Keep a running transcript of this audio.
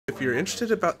if you're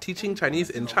interested about teaching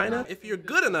Chinese in China. If you're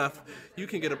good enough, you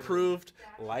can get approved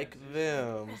like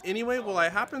them. Anyway, well, I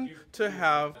happen to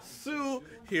have Sue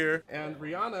here and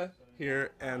Rihanna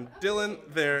here and Dylan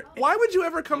there. Why would you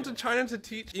ever come to China to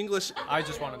teach English? I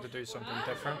just wanted to do something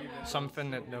different, something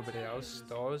that nobody else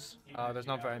does. There's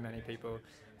not very many people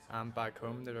back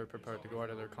home that are prepared to go out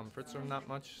of their comfort zone that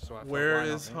much. So I thought, Where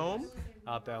is home?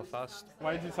 Belfast.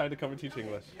 Why did you decide to come and teach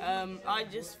English? I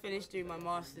just finished doing my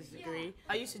master's degree.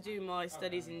 I used to do my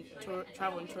studies in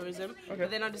travel and tourism,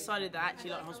 but then I decided that I actually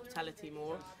like hospitality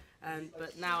more.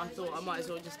 But now I thought I might as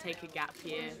well just take a gap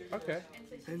year. Okay.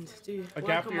 And do a work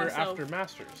gap on year myself. after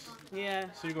masters. Yeah.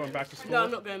 So you're going back to school? No,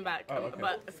 I'm not going back. Oh, okay.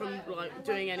 But from like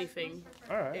doing anything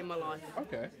in my life.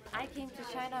 Okay. I came to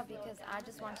China because I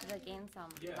just wanted to gain some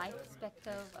life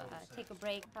perspective, take a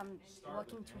break from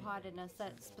working too hard in a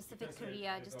specific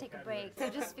career, just take a break. So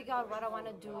just figure out what I want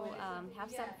to do, have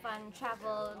some fun,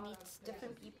 travel, meet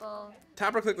different people.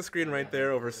 Tap or click the screen right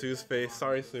there over Sue's face.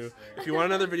 Sorry, Sue. If you want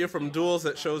another video from Duels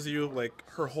that shows you like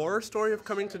her horror story of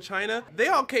coming to China, they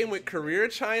all came with Career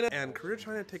China, and Career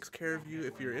China takes care of you.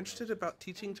 If you're interested about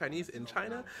teaching Chinese in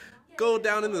China, go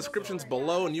down in the descriptions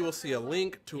below and you will see a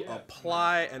link to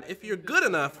apply. And if you're good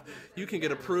enough, you can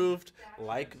get approved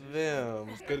like them.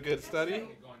 Good study.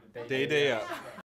 Day up.